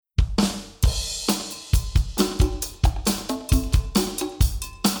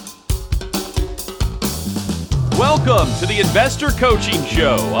Welcome to the Investor Coaching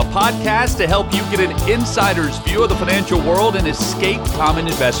Show, a podcast to help you get an insider's view of the financial world and escape common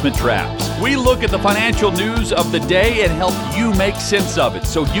investment traps. We look at the financial news of the day and help you make sense of it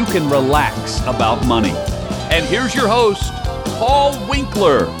so you can relax about money. And here's your host, Paul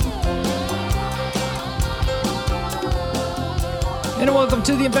Winkler. And welcome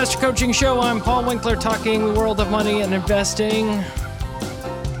to the Investor Coaching Show. I'm Paul Winkler, talking the world of money and investing.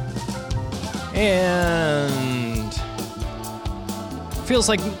 And feels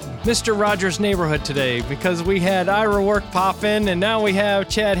like Mr. Rogers' Neighborhood today because we had Ira Work pop in, and now we have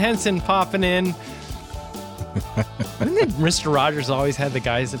Chad Henson popping in. Didn't Mr. Rogers always had the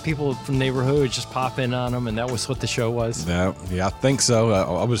guys that people from the neighborhood would just pop in on them, and that was what the show was? Yeah, I think so.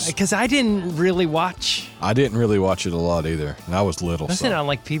 I was because I didn't really watch. I didn't really watch it a lot either, and I was little. Wasn't it on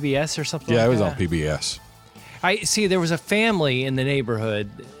like PBS or something? Yeah, like it was that? on PBS. I see. There was a family in the neighborhood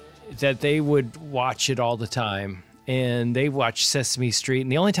that they would watch it all the time, and they watched Sesame Street.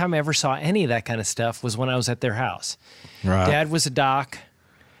 And the only time I ever saw any of that kind of stuff was when I was at their house. Right. Dad was a doc,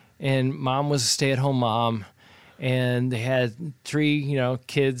 and Mom was a stay-at-home mom. And they had three,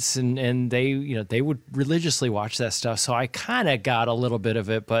 kids, and they, they would religiously watch that stuff. So I kind of got a little bit of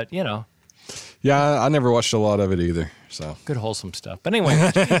it, but Yeah, I never watched a lot of it either. So good wholesome stuff. But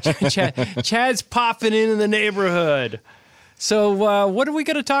anyway, Chad's popping in the neighborhood. So what are we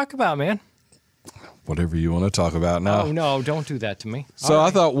going to talk about, man? Whatever you want to talk about now. Oh no, don't do that to me. So I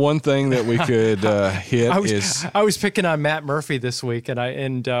thought one thing that we could hit is I was picking on Matt Murphy this week,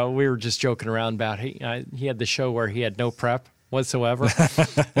 and we were just joking around about he had the show where he had no prep whatsoever,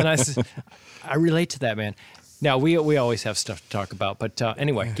 and I said I relate to that, man. Now we always have stuff to talk about, but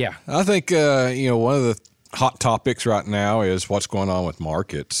anyway, yeah. I think one of the hot topics right now is what's going on with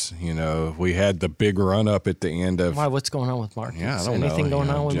markets. We had the big run up at the end of. Why? What's going on with markets? Yeah, I don't know. Anything going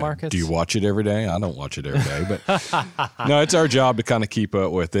on with markets? Do you watch it every day? I don't watch it every day, but no, it's our job to kind of keep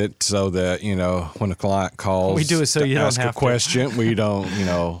up with it so that when a client calls, we do it so you don't ask have a question, we don't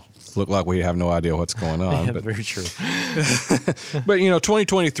look like we have no idea what's going on. Yeah, but very true. But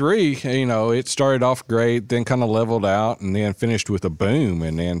 2023, it started off great, then kind of leveled out, and then finished with a boom.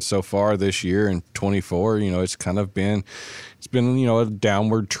 And then so far this year in 24, it's kind of been, a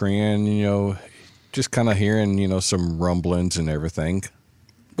downward trend. Just kind of hearing some rumblings and everything,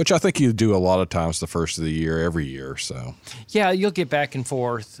 which I think you do a lot of times the first of the year, every year. So yeah, you'll get back and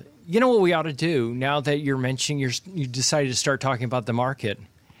forth. You know what we ought to do now that you're mentioning you decided to start talking about the market?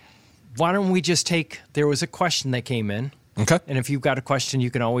 Why don't we just there was a question that came in. Okay. And if you've got a question, you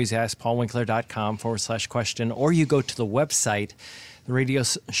can always ask paulwinkler.com/question, or you go to the website, the radio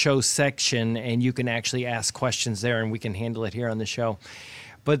show section, and you can actually ask questions there, and we can handle it here on the show.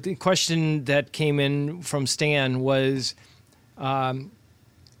 But the question that came in from Stan was, I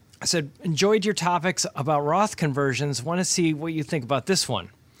said, enjoyed your topics about Roth conversions. Want to see what you think about this one.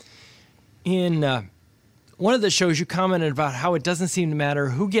 In one of the shows, you commented about how it doesn't seem to matter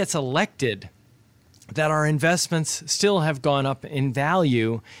who gets elected, that our investments still have gone up in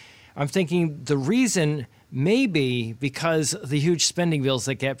value. I'm thinking the reason may be because of the huge spending bills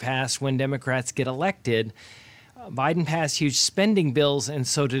that get passed when Democrats get elected. Biden passed huge spending bills, and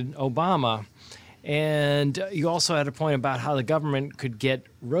so did Obama. And you also had a point about how the government could get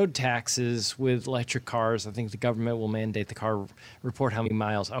road taxes with electric cars. I think the government will mandate the car report how many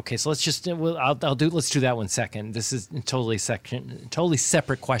miles. Okay, so let's do that one second. This is a totally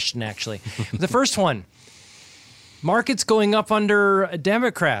separate question, actually. The first one, markets going up under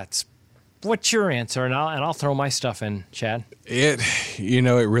Democrats. What's your answer? And I'll throw my stuff in, Chad. It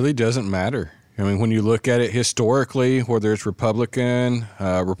really doesn't matter. I mean, when you look at it historically, whether it's Republican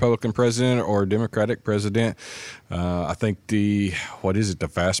president or Democratic president, I think the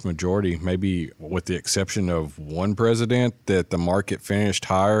vast majority, maybe with the exception of one president, that the market finished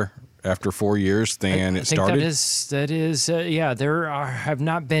higher after 4 years than it started. That is, there have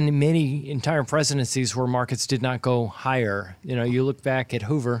not been many entire presidencies where markets did not go higher. You look back at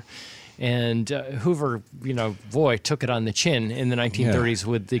Hoover. And Hoover, took it on the chin in the 1930s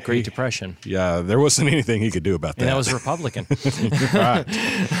with the Great Depression. Yeah, there wasn't anything he could do about that. And that was Republican.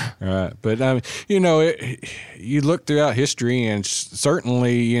 Right. But, you look throughout history, and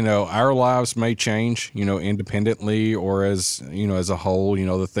certainly, our lives may change, independently or as a whole,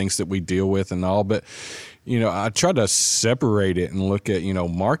 the things that we deal with and all. But, I try to separate it and look at,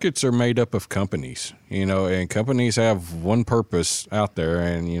 markets are made up of companies, and companies have one purpose out there,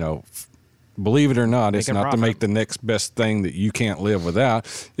 and, believe it or not, it's a not profit. to make the next best thing that you can't live without.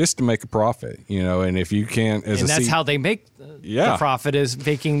 It's to make a profit, and if you can't, And that's how they make the profit, is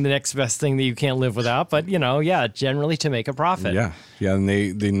making the next best thing that you can't live without. But, generally to make a profit. Yeah. And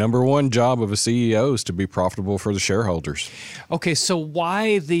the number one job of a CEO is to be profitable for the shareholders. Okay, so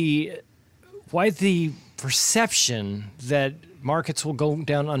why the perception that markets will go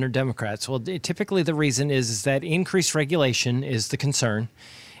down under Democrats? Well, typically the reason is that increased regulation is the concern.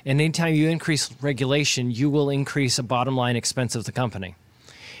 And anytime you increase regulation, you will increase a bottom line expense of the company.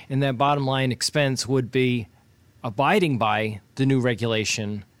 And that bottom line expense would be abiding by the new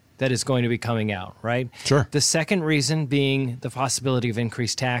regulation that is going to be coming out, right? Sure. The second reason being the possibility of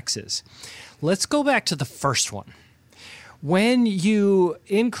increased taxes. Let's go back to the first one. When you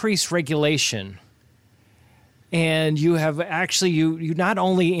increase regulation, and you have actually, you not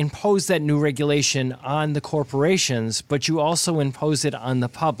only impose that new regulation on the corporations, but you also impose it on the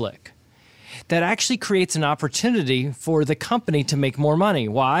public. That actually creates an opportunity for the company to make more money.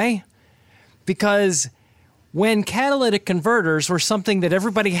 Why? Because when catalytic converters were something that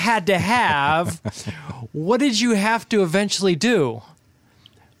everybody had to have, what did you have to eventually do?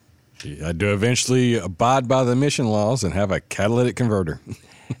 You had to eventually abide by the emission laws and have a catalytic converter.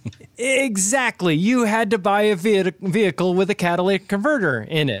 Exactly. You had to buy a vehicle with a catalytic converter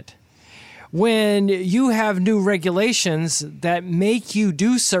in it. When you have new regulations that make you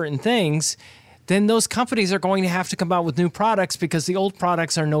do certain things, then those companies are going to have to come out with new products because the old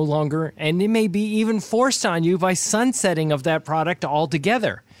products are no longer, and it may be even forced on you by sunsetting of that product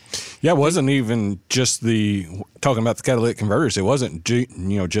altogether. Yeah, it wasn't even just talking about the catalytic converters. It wasn't just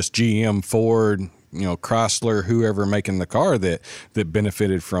GM, Ford, Chrysler, whoever making the car that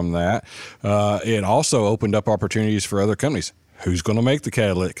benefited from that. It also opened up opportunities for other companies. Who's going to make the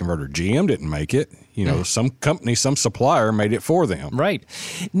catalytic converter? GM didn't make it. Some company, some supplier made it for them. Right.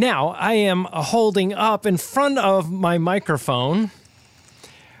 Now, I am holding up in front of my microphone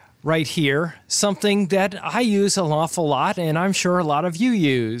right here something that I use an awful lot, and I'm sure a lot of you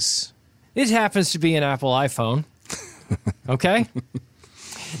use. It happens to be an Apple iPhone. Okay?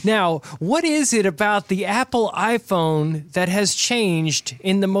 Now, what is it about the Apple iPhone that has changed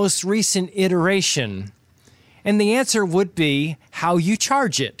in the most recent iteration? And the answer would be how you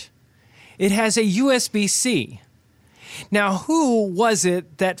charge it. It has a USB-C. Now, who was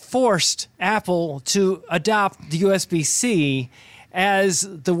it that forced Apple to adopt the USB-C as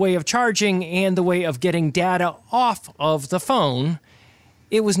the way of charging and the way of getting data off of the phone?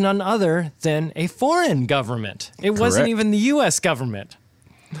 It was none other than a foreign government. It wasn't even the U.S. government.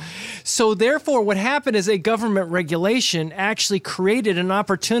 So therefore, what happened is a government regulation actually created an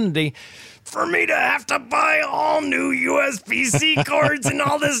opportunity for me to have to buy all new USB-C cords and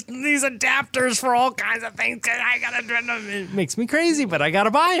all these adapters for all kinds of things. It makes me crazy, but I got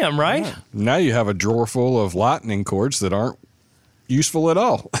to buy them, right? Yeah. Now you have a drawer full of lightning cords that aren't useful at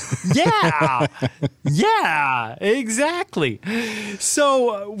all. Yeah, exactly.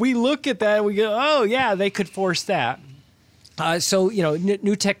 So we look at that and we go, oh, yeah, they could force that.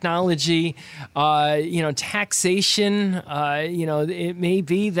 New technology, taxation, it may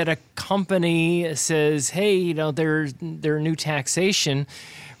be that a company says, hey, there's new taxation,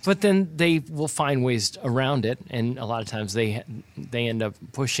 but then they will find ways around it. And a lot of times they end up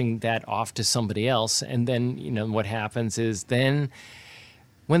pushing that off to somebody else. And then, what happens is then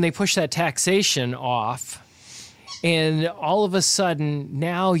when they push that taxation off, and all of a sudden,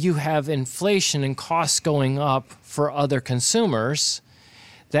 now you have inflation and costs going up for other consumers.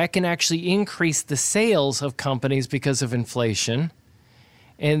 That can actually increase the sales of companies because of inflation.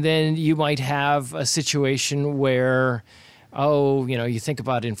 And then you might have a situation where, you think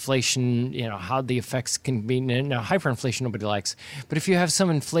about inflation, how the effects can be. Now, hyperinflation nobody likes. But if you have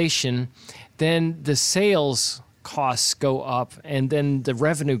some inflation, then the sales costs go up and then the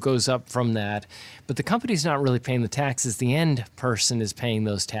revenue goes up from that. But the company's not really paying the taxes. The end person is paying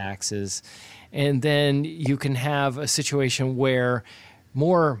those taxes. And then you can have a situation where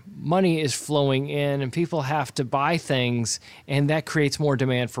more money is flowing in and people have to buy things, and that creates more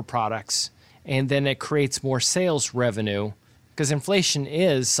demand for products. And then it creates more sales revenue. Because inflation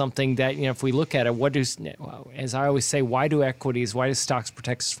is something that, if we look at it, as I always say, why do stocks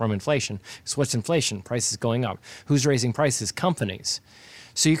protect us from inflation? So what's inflation? Prices going up. Who's raising prices? Companies.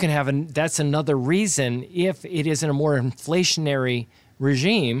 So you can have, that's another reason, if it is in a more inflationary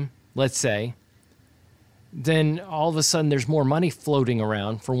regime, let's say, then all of a sudden there's more money floating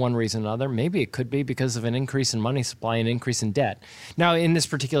around for one reason or another. Maybe it could be because of an increase in money supply and increase in debt. Now, in this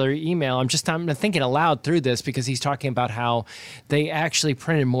particular email, I'm thinking aloud through this because he's talking about how they actually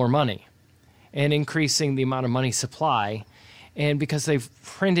printed more money and increasing the amount of money supply. And because they've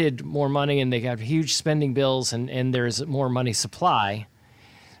printed more money and they have huge spending bills and there's more money supply,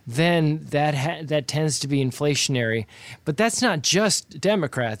 then that tends to be inflationary. But that's not just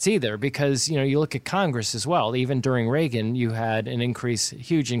Democrats either, because you look at Congress as well. Even during Reagan, you had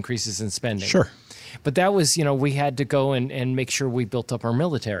huge increases in spending. Sure. But that was, we had to go and make sure we built up our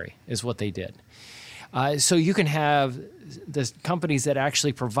military, is what they did. So you can have the companies that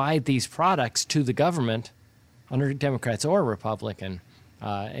actually provide these products to the government, under Democrats or Republican,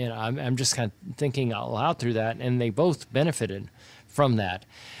 and I'm just kind of thinking out loud through that, and they both benefited from that.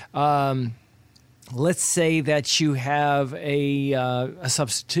 Let's say that you have a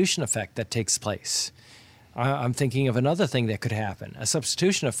substitution effect that takes place. I'm thinking of another thing that could happen. A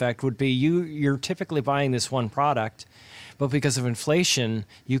substitution effect would be you're typically buying this one product, but because of inflation,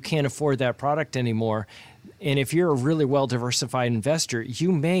 you can't afford that product anymore. And if you're a really well-diversified investor,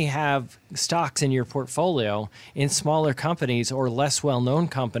 you may have stocks in your portfolio in smaller companies or less well-known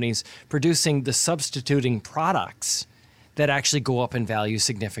companies producing the substituting products that actually go up in value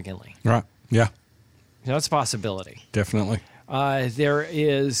significantly. Right. Yeah. That's a possibility. Definitely. There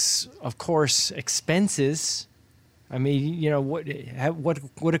is, of course, expenses. I mean, what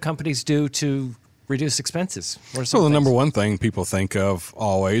do companies do to reduce expenses? So the number one thing people think of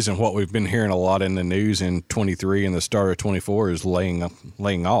always, and what we've been hearing a lot in the news in 23 and the start of 24, is laying off,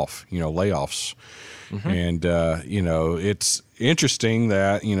 layoffs. Mm-hmm. And, it's interesting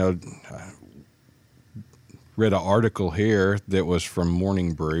that, read an article here that was from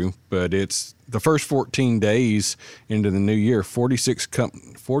Morning Brew, but it's the first 14 days into the new year, 46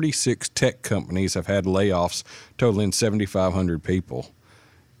 tech companies have had layoffs totaling 7,500 people.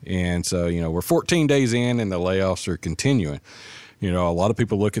 And so, we're 14 days in and the layoffs are continuing. A lot of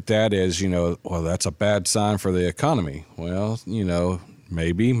people look at that as, well, that's a bad sign for the economy. Well,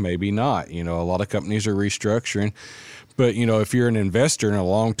 maybe, maybe not. A lot of companies are restructuring. But, if you're an investor and a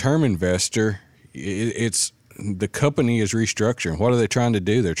long-term investor, it's the company is restructuring. What are they trying to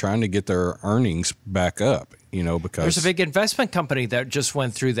do? They're trying to get their earnings back up. Because there's a big investment company that just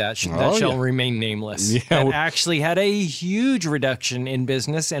went through that shall remain nameless. Yeah. That actually had a huge reduction in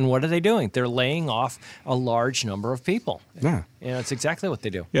business. And what are they doing? They're laying off a large number of people. Yeah. It's exactly what they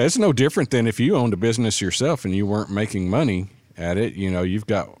do. Yeah, it's no different than if you owned a business yourself and you weren't making money at it. You've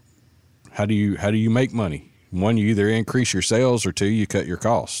got, how do you make money? One, you either increase your sales, or two, you cut your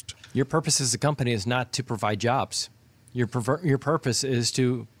cost. Your purpose as a company is not to provide jobs. Your purpose is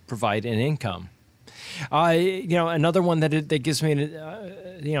to provide an income. Another one that gives me,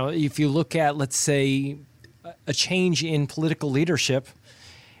 if you look at, let's say, a change in political leadership,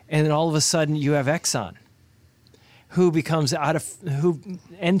 and then all of a sudden you have Exxon, who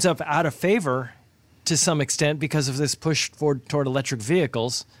ends up out of favor to some extent because of this push toward electric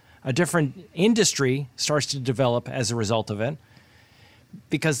vehicles. A different industry starts to develop as a result of it,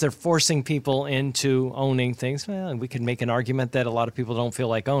 because they're forcing people into owning things. Well, and we could make an argument that a lot of people don't feel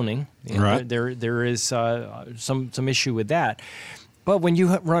like owning. Right. There is some issue with that. But when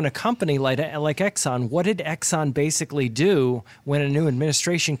you run a company like Exxon, what did Exxon basically do when a new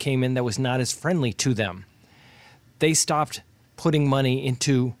administration came in that was not as friendly to them? They stopped putting money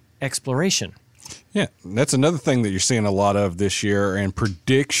into exploration. Yeah, that's another thing that you're seeing a lot of this year, and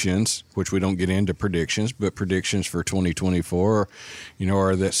predictions, which we don't get into predictions, but predictions for 2024,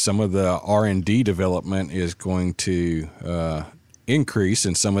 are that some of the R&D development is going to increase,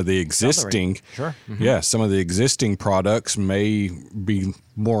 and some of the existing, sure. Mm-hmm. Some of the existing products may be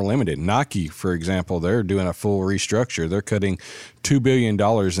more limited. Nike, for example, they're doing a full restructure. They're cutting $2 billion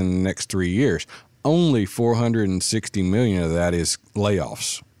in the next 3 years. Only $460 million of that is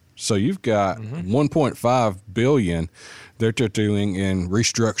layoffs. So you've got $1.5 billion that they're doing in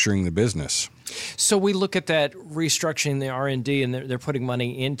restructuring the business. So we look at that restructuring the R&D, and they're putting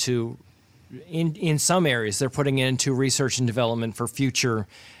money into, in some areas, they're putting it into research and development for future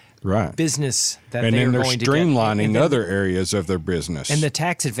business that and they're then they're going to streamlining other areas of their business. And the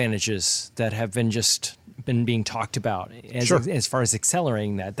tax advantages that have been being talked about as far as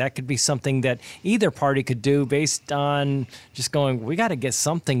accelerating that could be something that either party could do based on just going, we got to get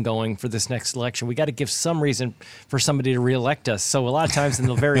something going for this next election. We got to give some reason for somebody to reelect us. So a lot of times in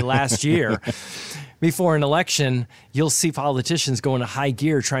the very last year before an election, you'll see politicians go into high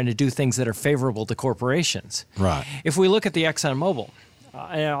gear trying to do things that are favorable to corporations. Right. If we look at the ExxonMobil,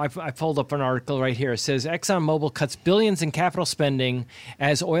 I pulled up an article right here. It says ExxonMobil cuts billions in capital spending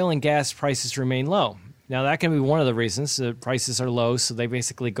as oil and gas prices remain low. Now, that can be one of the reasons. The prices are low, so they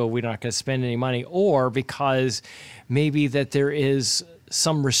basically go, we're not going to spend any money, or because maybe that there is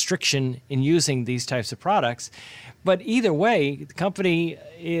some restriction in using these types of products. But either way, the company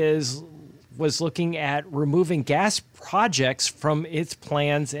is was looking at removing gas projects from its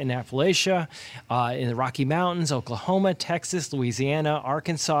plans in Appalachia, in the Rocky Mountains, Oklahoma, Texas, Louisiana,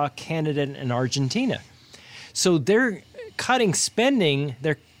 Arkansas, Canada, and Argentina. So they're cutting spending,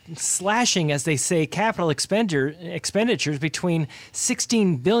 they're slashing, as they say, capital expenditures between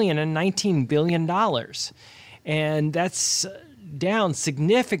 $16 billion and $19 billion. And that's down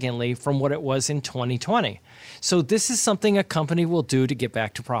significantly from what it was in 2020. So this is something a company will do to get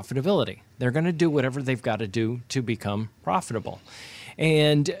back to profitability. They're going to do whatever they've got to do to become profitable.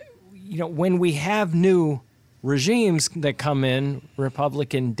 And, when we have new regimes that come in,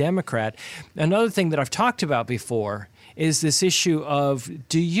 Republican, Democrat, another thing that I've talked about before is this issue of,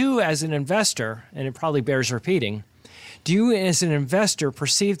 do you as an investor, and it probably bears repeating, do you as an investor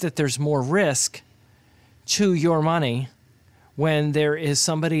perceive that there's more risk to your money when there is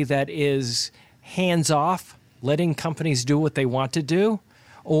somebody that is hands-off, letting companies do what they want to do,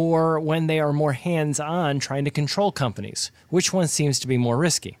 or when they are more hands-on, trying to control companies? Which one seems to be more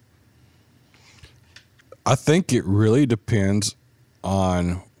risky? I think it really depends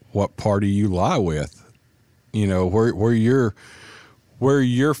on what party you lie with. Where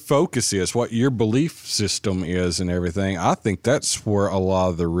your focus is, what your belief system is and everything. I think that's where a lot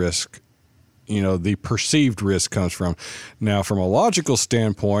of the risk, the perceived risk comes from. Now, from a logical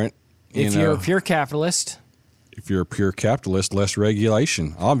standpoint, if you're a pure capitalist, less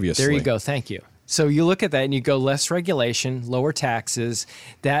regulation, obviously. There you go. Thank you. So you look at that and you go less regulation, lower taxes.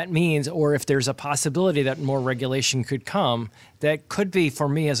 That means, or if there's a possibility that more regulation could come, that could be, for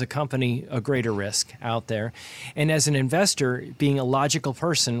me as a company, a greater risk out there. And as an investor, being a logical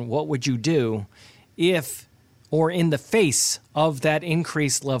person, what would you do if, or in the face of that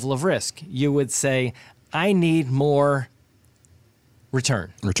increased level of risk? You would say, I need more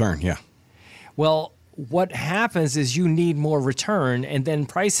return. Return, yeah. Well, what happens is you need more return, and then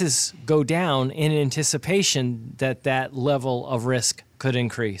prices go down in anticipation that that level of risk could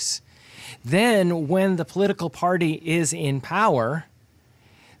increase. Then when the political party is in power,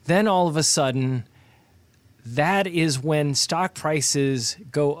 then all of a sudden, that is when stock prices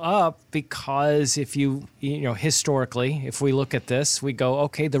go up, because if historically, if we look at this, we go,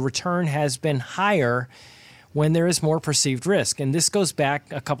 okay, the return has been higher when there is more perceived risk. And this goes back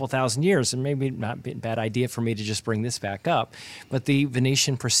a couple thousand years, and maybe not a bad idea for me to just bring this back up, but the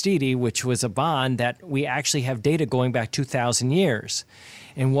Venetian Prestiti, which was a bond that we actually have data going back 2,000 years.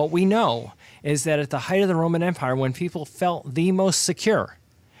 And what we know is that at the height of the Roman Empire, when people felt the most secure,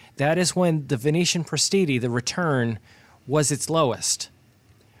 that is when the Venetian Prestiti, the return, was its lowest.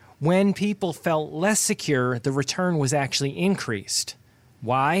 When people felt less secure, the return was actually increased.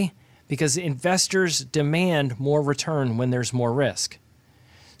 Why? Because investors demand more return when there's more risk.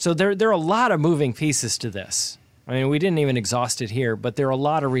 So there are a lot of moving pieces to this. I mean, we didn't even exhaust it here, but there are a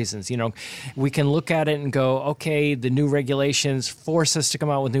lot of reasons. We can look at it and go, okay, the new regulations force us to come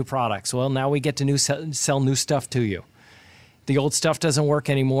out with new products. Well, now we get to sell new stuff to you. The old stuff doesn't work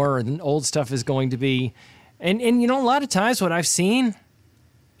anymore, or the old stuff is going to be... And a lot of times what I've seen,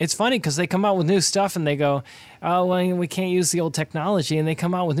 it's funny because they come out with new stuff and they go, oh, well, we can't use the old technology. And they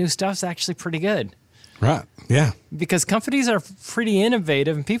come out with new stuff that's actually pretty good. Right. Yeah. Because companies are pretty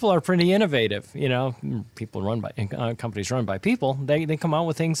innovative and people are pretty innovative. Companies run by people. They come out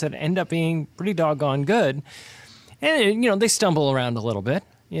with things that end up being pretty doggone good. And, they stumble around a little bit.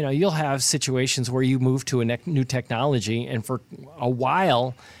 You'll have situations where you move to a new technology, and for a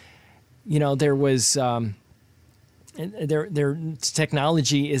while, there was... Their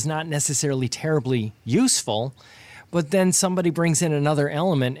technology is not necessarily terribly useful, but then somebody brings in another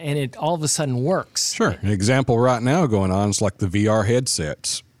element and it all of a sudden works. Sure. An example right now going on is like the VR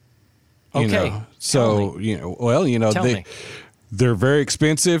headsets. Okay. They're very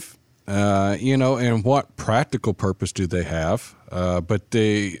expensive, and what practical purpose do they have? But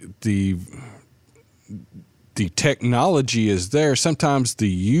the technology is there. Sometimes the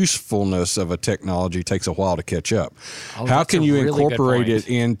usefulness of a technology takes a while to catch up. How can you incorporate it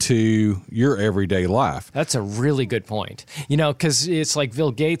into your everyday life? That's a really good point. Because it's like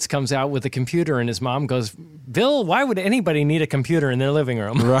Bill Gates comes out with a computer and his mom goes, Bill, why would anybody need a computer in their living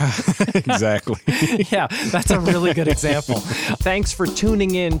room? Right, exactly. Yeah, that's a really good example. Thanks for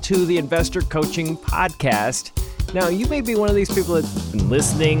tuning in to the Investor Coaching Podcast. Now, you may be one of these people that's been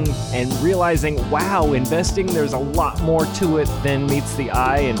listening and realizing, wow, investing, there's a lot more to it than meets the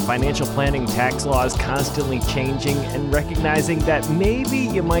eye, and financial planning, tax laws constantly changing, and recognizing that maybe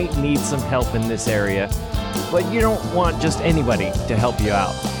you might need some help in this area, but you don't want just anybody to help you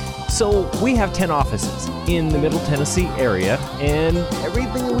out. So we have 10 offices in the Middle Tennessee area, and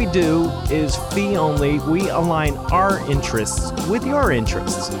everything that we do is fee only. We align our interests with your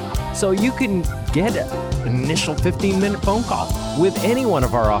interests. So you can get an initial 15-minute phone call with any one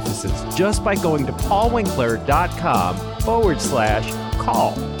of our offices just by going to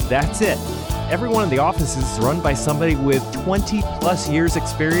paulwinkler.com/call. That's it. Every one of the offices is run by somebody with 20 plus years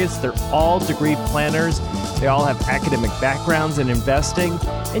experience. They're all degree planners. They all have academic backgrounds in investing,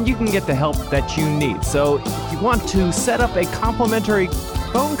 and you can get the help that you need. So if you want to set up a complimentary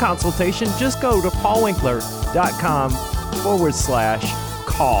phone consultation, just go to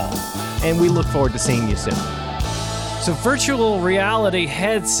paulwinkler.com/call. And we look forward to seeing you soon. So virtual reality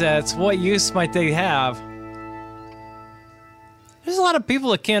headsets, what use might they have? There's a lot of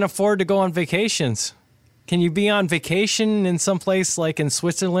people that can't afford to go on vacations. Can you be on vacation in some place like in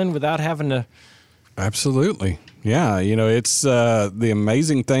Switzerland without having to? Absolutely. Yeah. It's the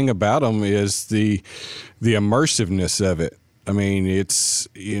amazing thing about them is the immersiveness of it. I mean, it's,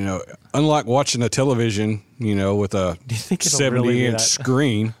 unlike watching a television, with a 70-inch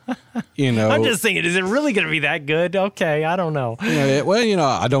screen, I'm just thinking, is it really going to be that good? Okay, I don't know.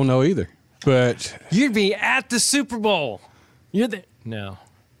 I don't know either. But you'd be at the Super Bowl. No.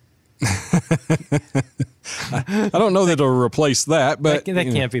 I don't know that it'll replace that, but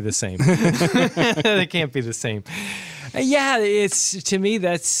that can't be the same. That can't be the same. Yeah, it's to me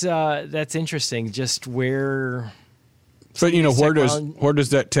that's interesting. Just where. But where does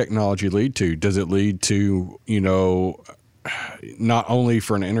that technology lead to? Does it lead to not only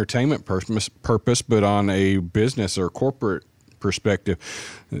for an entertainment purpose, but on a business or corporate perspective?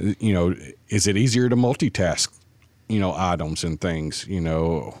 Is it easier to multitask? Items and things.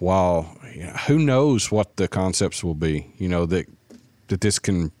 While who knows what the concepts will be? That this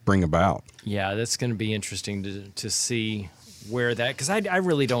can bring about. Yeah, that's going to be interesting to see where that, because I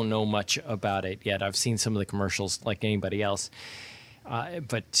really don't know much about it yet. I've seen some of the commercials like anybody else,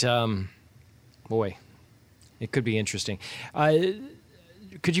 but boy, it could be interesting.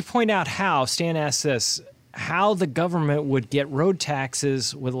 Could you point out how, Stan asks this, how the government would get road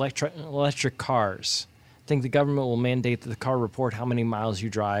taxes with electric cars? I think the government will mandate that the car report how many miles you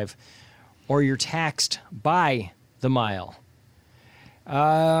drive, or you're taxed by the mile.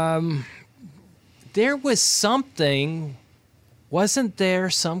 There was something, wasn't there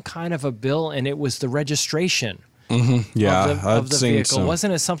some kind of a bill, and it was the registration Yeah, of the seen vehicle. some.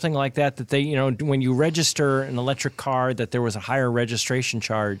 Wasn't it something like that they, when you register an electric car, that there was a higher registration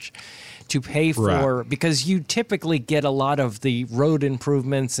charge to pay for, Right. because you typically get a lot of the road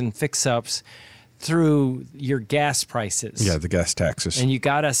improvements and fix-ups through your gas prices. Yeah, the gas taxes. And you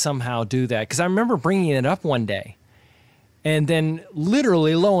got to somehow do that. Because I remember bringing it up one day, and then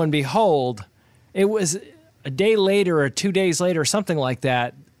literally, lo and behold, it was a day later or 2 days later, something like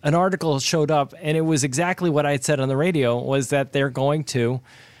that, an article showed up, and it was exactly what I had said on the radio, was that they're going to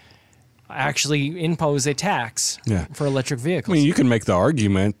actually impose a tax for electric vehicles. I mean, you can make the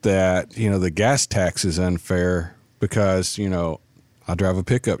argument that, the gas tax is unfair because, I drive a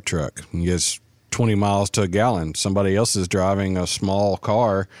pickup truck and gets 20 miles to a gallon. Somebody else is driving a small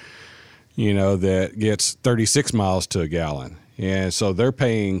car, that gets 36 miles to a gallon. And so they're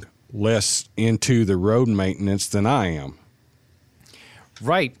paying less into the road maintenance than I am.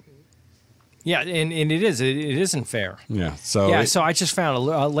 Right. Yeah, and it isn't fair. Yeah. So So I just found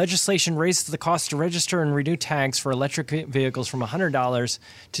legislation raises the cost to register and renew tags for electric vehicles from $100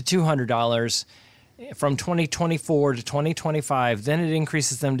 to $200 from 2024 to 2025. Then it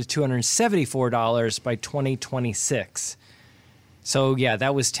increases them to $274 by 2026. So, yeah,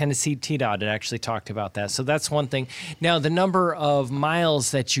 that was Tennessee TDOT. It actually talked about that. So that's one thing. Now, the number of miles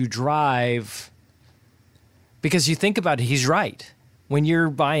that you drive, because you think about it, he's right. When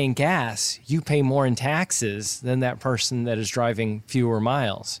you're buying gas, you pay more in taxes than that person that is driving fewer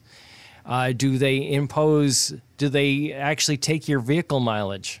miles. Do they actually take your vehicle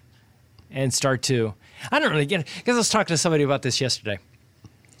mileage and start to, I don't really get it, because I was talking to somebody about this yesterday.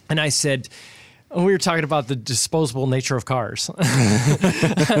 And I said, we were talking about the disposable nature of cars.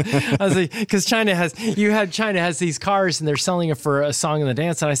 I was like, because China has these cars and they're selling it for a song and the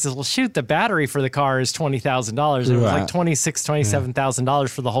dance. And I said, well, shoot, the battery for the car is $20,000. It was like $26,000, $27,000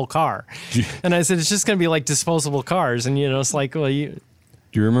 for the whole car. And I said, it's just going to be like disposable cars. And, it's like, well, do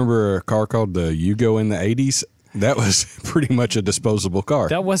you remember a car called the Yugo in the 80s? That was pretty much a disposable car.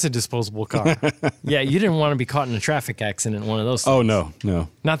 That was a disposable car. Yeah, you didn't want to be caught in a traffic accident in one of those things. Oh, no.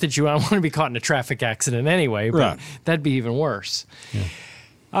 Not that you want to be caught in a traffic accident anyway, but that'd be even worse.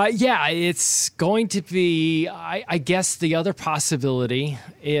 Yeah, it's going to be, I guess the other possibility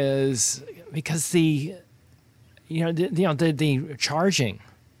is because the charging.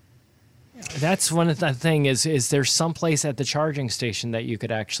 That's one of the thing is there some place at the charging station that you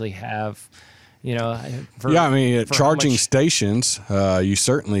could actually have, at charging stations, you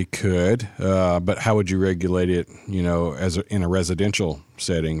certainly could, but how would you regulate it, in a residential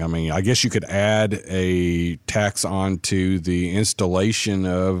setting? I mean, I guess you could add a tax onto the installation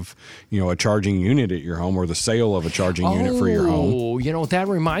of, a charging unit at your home or the sale of a charging unit for your home. Oh, that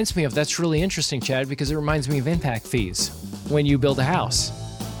reminds me of, that's really interesting, Chad, because it reminds me of impact fees when you build a house.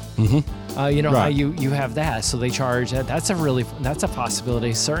 Mm-hmm. Right. How you have that, so they charge that. That's a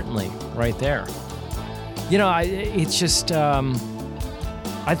possibility, certainly, right there. It's just I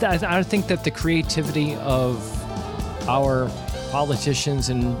think that the creativity of our politicians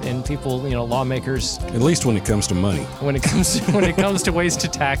and people, lawmakers. At least when it comes to money. When it comes to ways to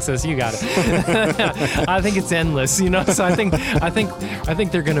tax us, you got it. I think it's endless, So I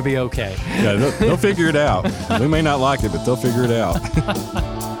think they're going to be okay. Yeah, they'll figure it out. We may not like it, but they'll figure it out.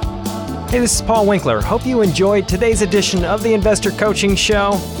 Hey, this is Paul Winkler. Hope you enjoyed today's edition of the Investor Coaching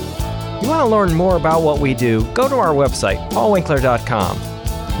Show. You want to learn more about what we do, go to our website, paulwinkler.com.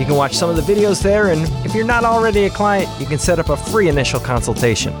 You can watch some of the videos there, and if you're not already a client, you can set up a free initial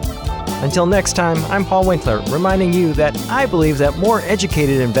consultation. Until next time, I'm Paul Winkler, reminding you that I believe that more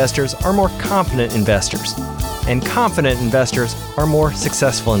educated investors are more confident investors, and confident investors are more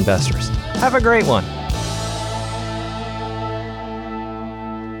successful investors. Have a great one.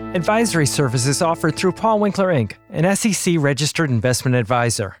 Advisory services offered through Paul Winkler, Inc., an SEC-registered investment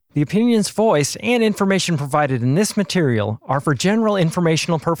advisor. The opinions voiced and information provided in this material are for general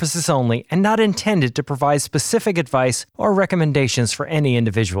informational purposes only and not intended to provide specific advice or recommendations for any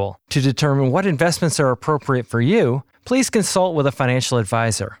individual. To determine what investments are appropriate for you, please consult with a financial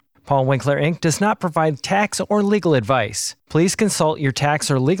advisor. Paul Winkler, Inc. does not provide tax or legal advice. Please consult your tax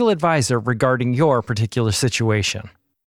or legal advisor regarding your particular situation.